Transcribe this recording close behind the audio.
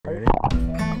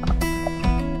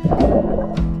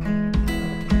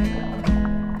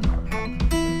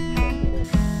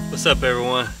What's up,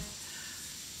 everyone?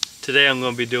 Today I'm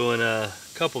going to be doing a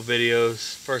couple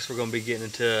videos. First, we're going to be getting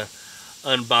into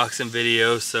unboxing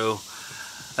video. So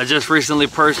I just recently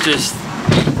purchased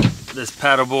this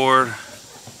paddleboard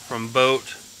from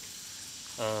BOTE.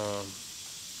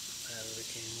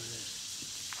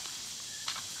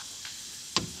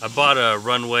 I bought a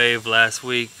Run Wave last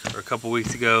week or a couple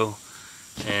weeks ago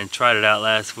and tried it out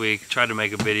last week. Tried to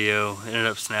make a video, ended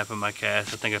up snapping my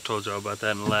cast. I think I told y'all about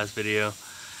that in the last video.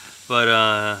 But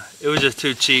it was just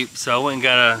too cheap, so I went and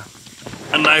got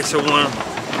a nicer one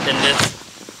than this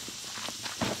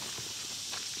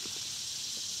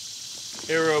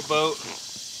Aero boat.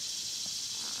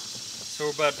 So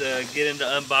we're about to get into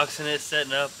unboxing it,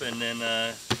 setting up, and then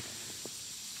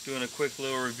doing a quick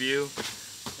little review.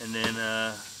 And then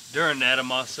during that,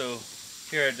 I'm also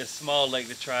here at this small lake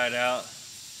to try it out.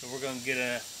 So we're gonna get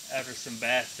after some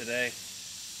bass today.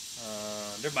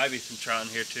 There might be some trout in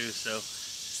here too, so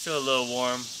still a little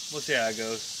warm. We'll see how it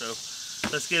goes. So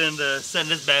let's get into setting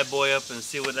this bad boy up and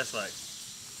see what that's like.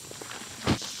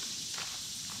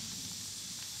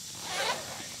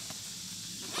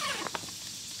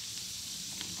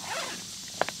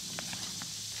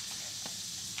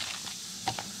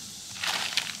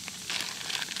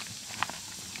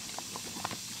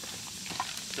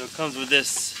 So it comes with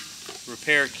this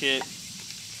repair kit.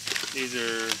 These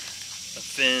are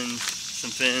some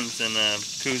fins and a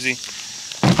koozie.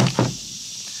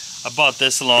 I bought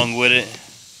this along with it.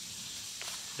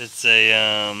 It's a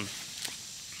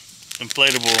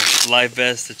inflatable life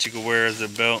vest that you can wear as a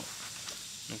belt.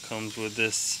 It comes with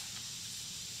this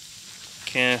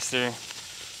canister.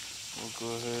 We'll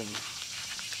go ahead and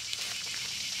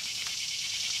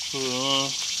put it on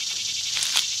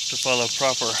to follow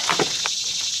proper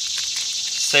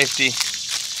safety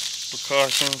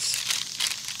precautions.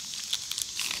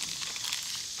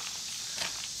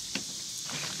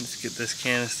 Let's get this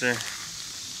canister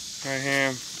right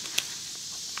here.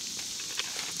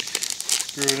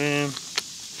 Screw it in.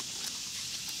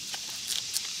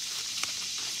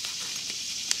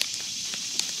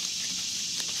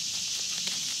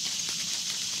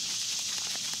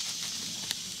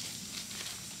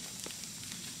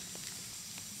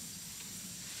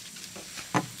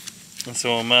 And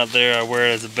so I'm out there, I wear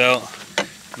it as a belt,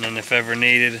 and then if ever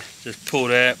needed, just pull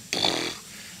that,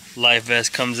 life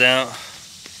vest comes out.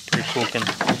 Pretty cool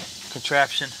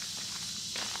contraption.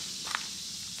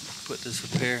 Put this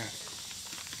up here,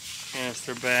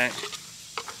 canister back.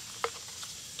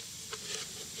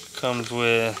 Comes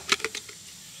with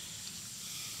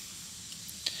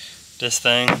this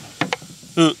thing.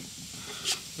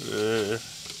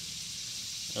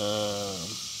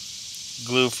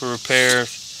 Glue for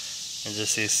repairs. And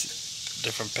just these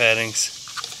different paddings.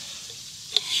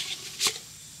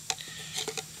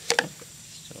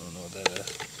 Don't know what that is.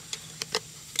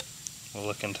 We'll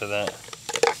look into that.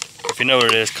 If you know what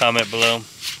it is, comment below.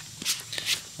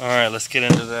 Alright, let's get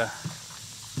into the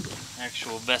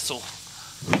actual vessel.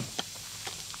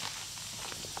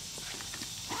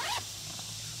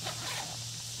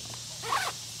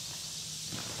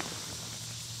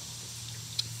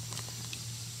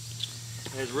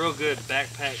 It has real good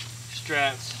backpack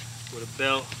straps with a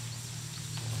belt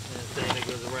and a thing that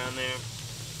goes around there,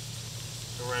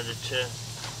 around your chest.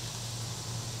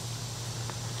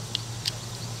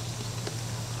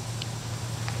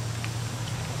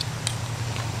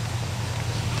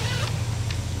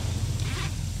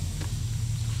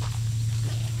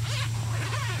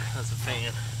 That's a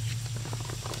fan.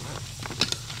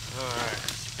 Alright.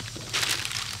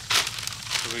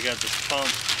 So we got this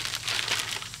pump.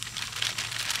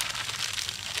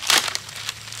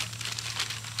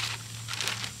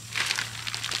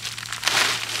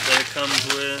 That it comes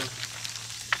with.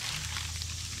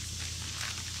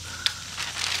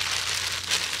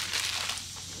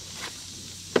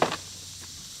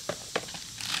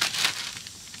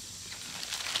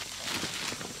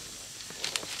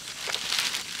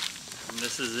 And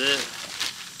this is it.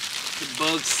 The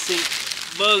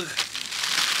bug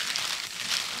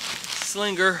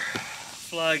slinger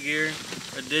fly gear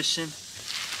edition.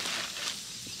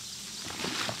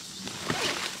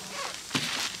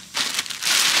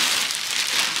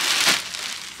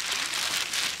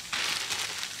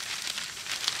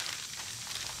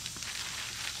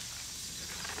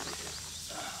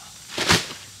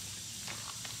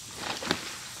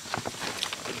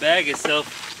 The bag itself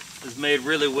is made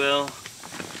really well.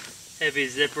 Heavy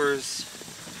zippers.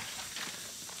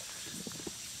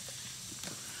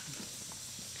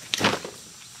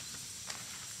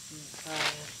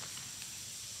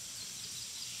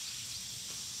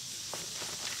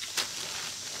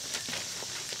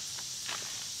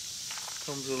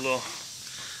 Comes with a little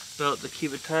belt to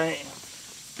keep it tight.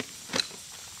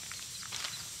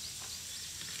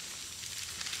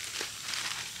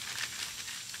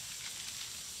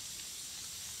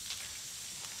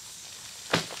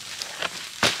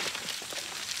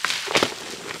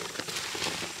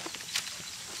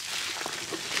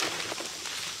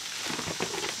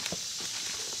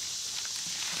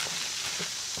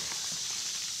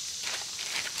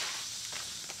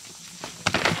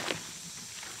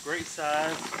 Great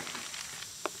size.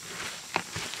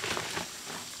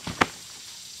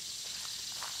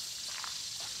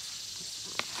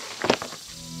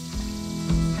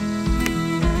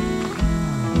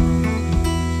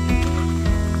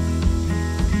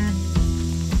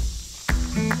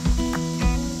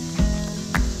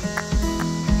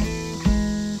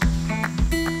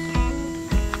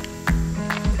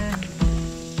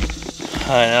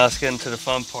 Alright, now let's get into the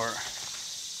fun part.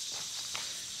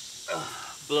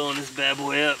 Blowing this bad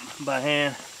boy up by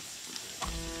hand.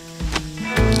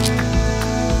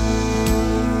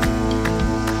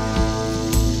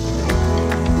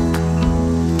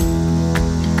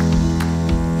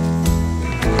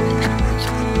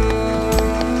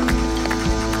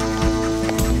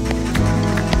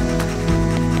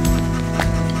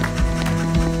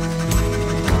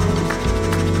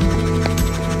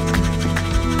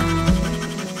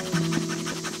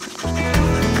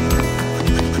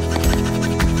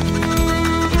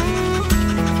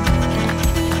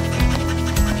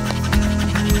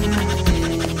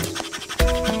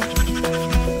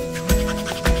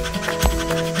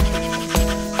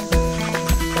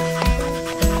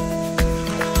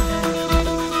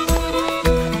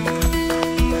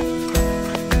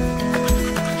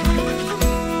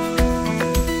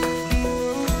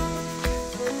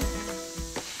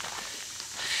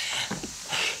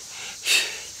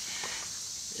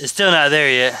 It's still not there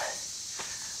yet,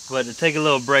 but to take a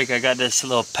little break, I got this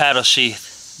little paddle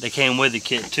sheath that came with the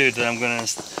kit too that I'm gonna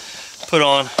put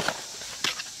on.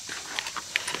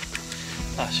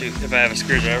 Oh shoot, if I have a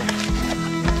screwdriver.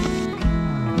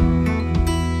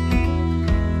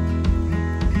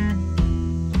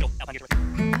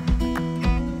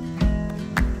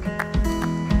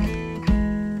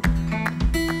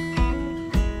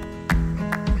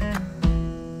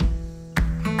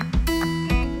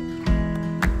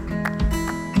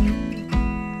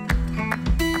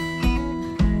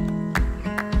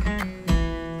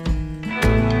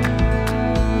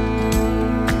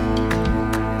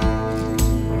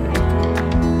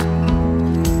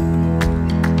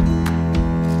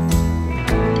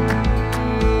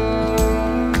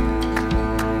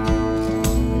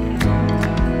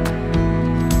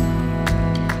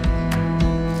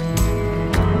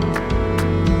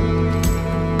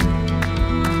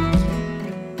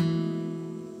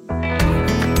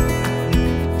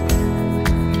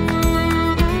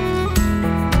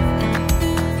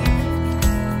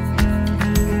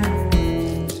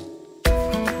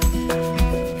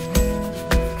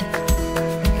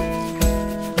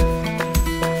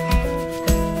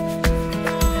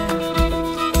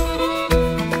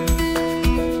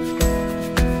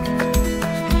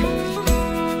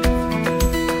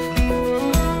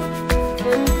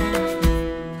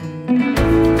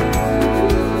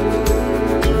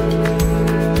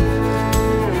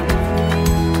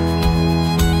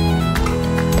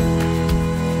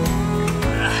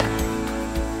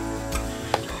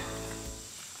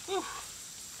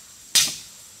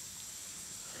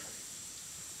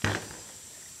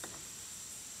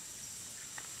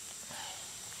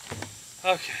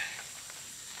 Okay.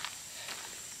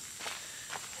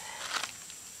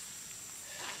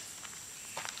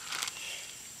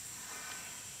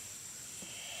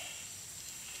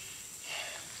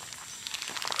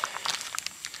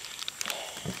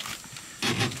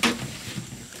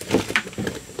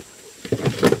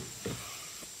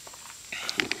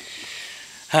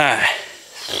 Alright,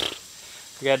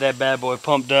 we got that bad boy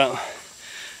pumped up.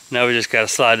 Now we just gotta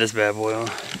slide this bad boy on.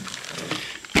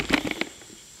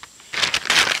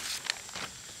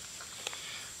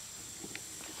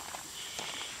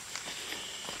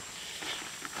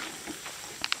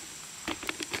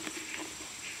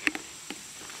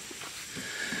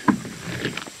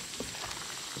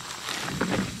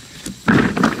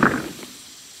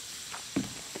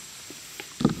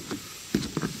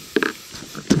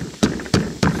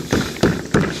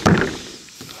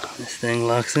 This thing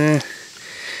locks in,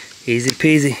 easy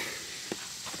peasy.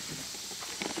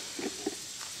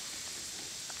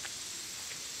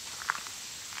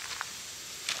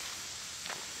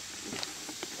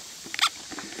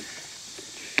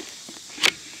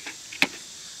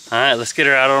 Alright, let's get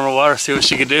her out on the water, see what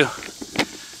she can do.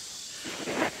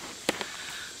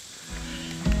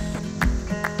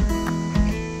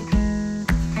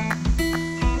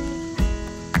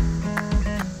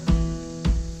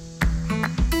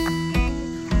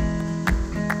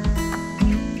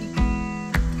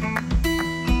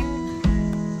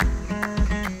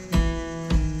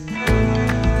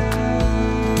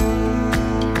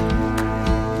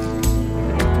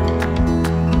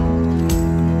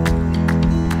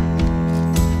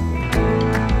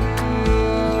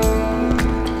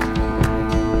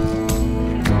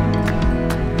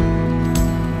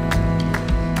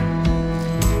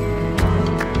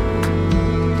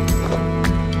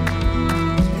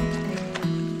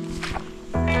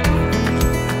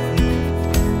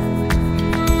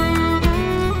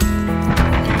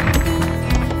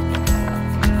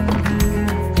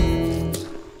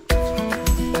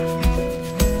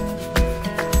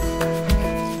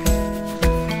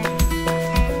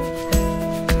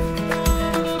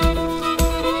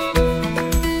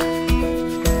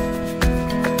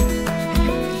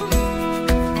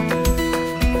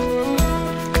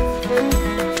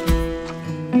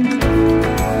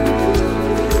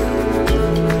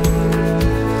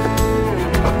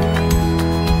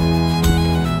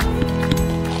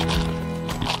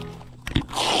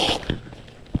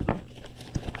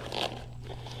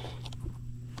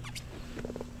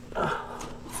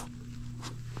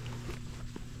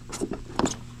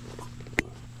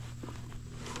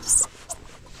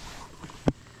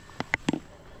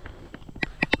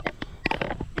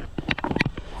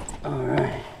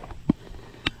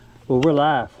 we're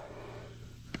live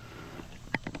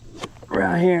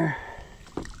right here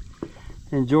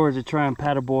in Georgia, trying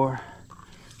paddleboard,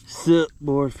 SUP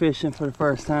board fishing for the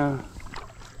first time.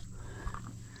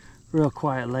 Real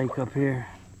quiet lake up here.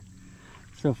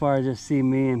 So far I just see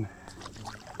me and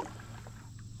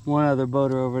one other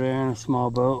boater over there in a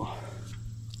small boat.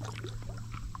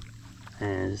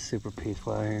 And it's super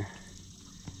peaceful out here.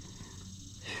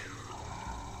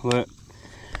 But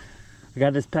I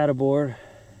got this paddleboard.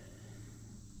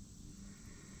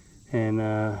 And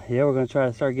yeah, we're gonna try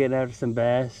to start getting after some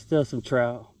bass, still some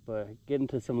trout, but getting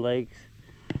to some lakes.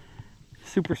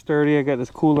 Super sturdy. I got this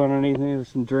cooler underneath me with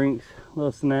some drinks,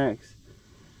 little snacks.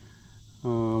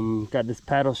 Got this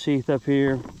paddle sheath up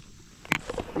here.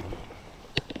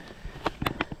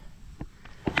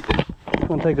 It's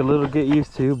gonna take a little to get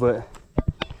used to, but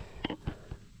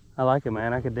I like it,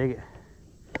 man. I could dig it.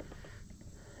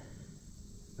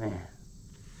 Man.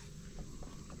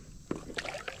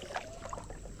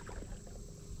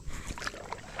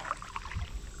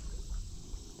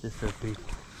 Just so peaceful.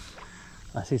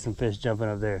 I see some fish jumping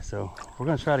up there, so we're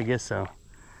gonna try to get some.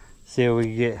 See what we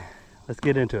can get. Let's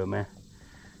get into it, man.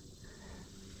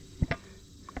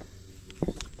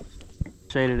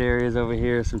 Shaded areas over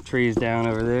here, some trees down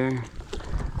over there.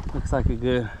 Looks like a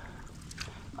good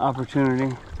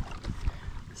opportunity.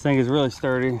 This thing is really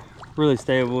sturdy, really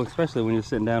stable, especially when you're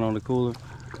sitting down on the cooler.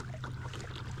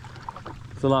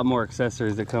 There's a lot more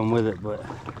accessories that come with it, but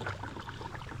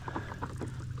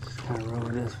just kind of roll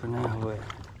with this for now. But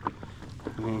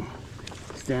I mean,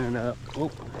 standing up.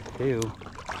 Oh, ew.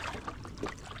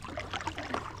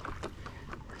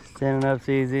 Standing up's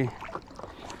easy.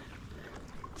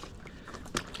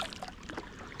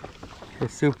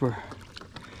 It's super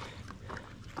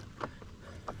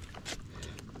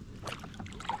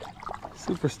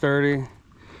sturdy.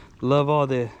 Love all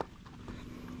the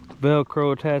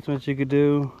Velcro attachments you could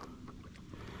do.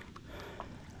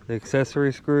 The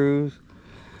accessory screws.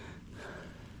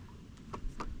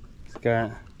 It's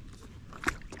got a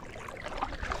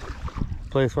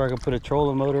place where I can put a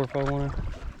trolling motor if I want.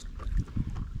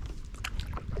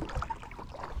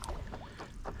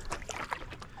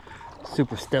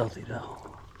 Super stealthy though.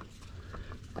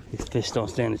 These fish don't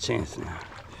stand a chance now.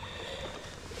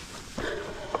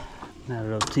 Not a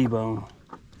little T-bone.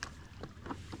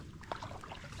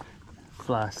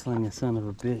 Fly slinging son of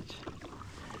a bitch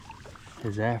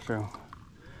is after him.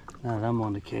 Now that I'm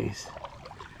on the case,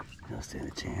 they don't stand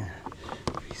a chance.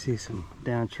 You see some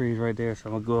down trees right there, so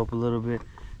I'm gonna go up a little bit,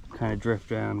 kind of drift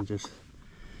down and just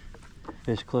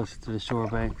fish closer to the shore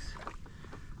banks.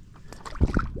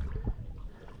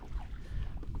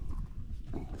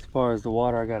 As far as the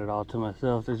water, I got it all to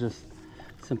myself. There's just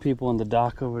some people on the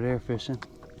dock over there fishing.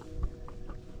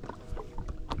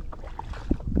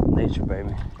 Nature,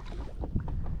 baby.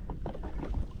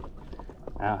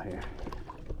 Out here.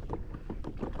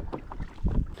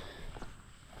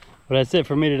 Well, that's it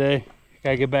for me today.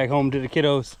 Gotta get back home to the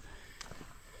kiddos.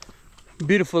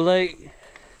 Beautiful lake.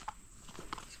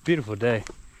 It's a beautiful day.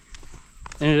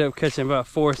 Ended up catching about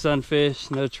 4 sunfish,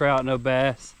 no trout, no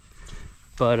bass.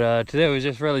 But today was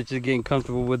just really just getting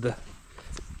comfortable with the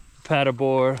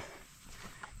paddleboard,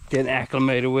 getting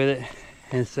acclimated with it.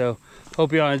 And so,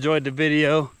 hope y'all enjoyed the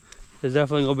video. There's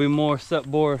definitely gonna be more SUP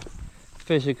board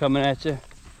fishing coming at you.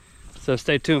 So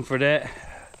stay tuned for that.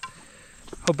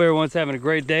 Hope everyone's having a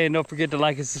great day, and don't forget to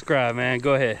like and subscribe, man.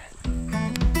 Go ahead.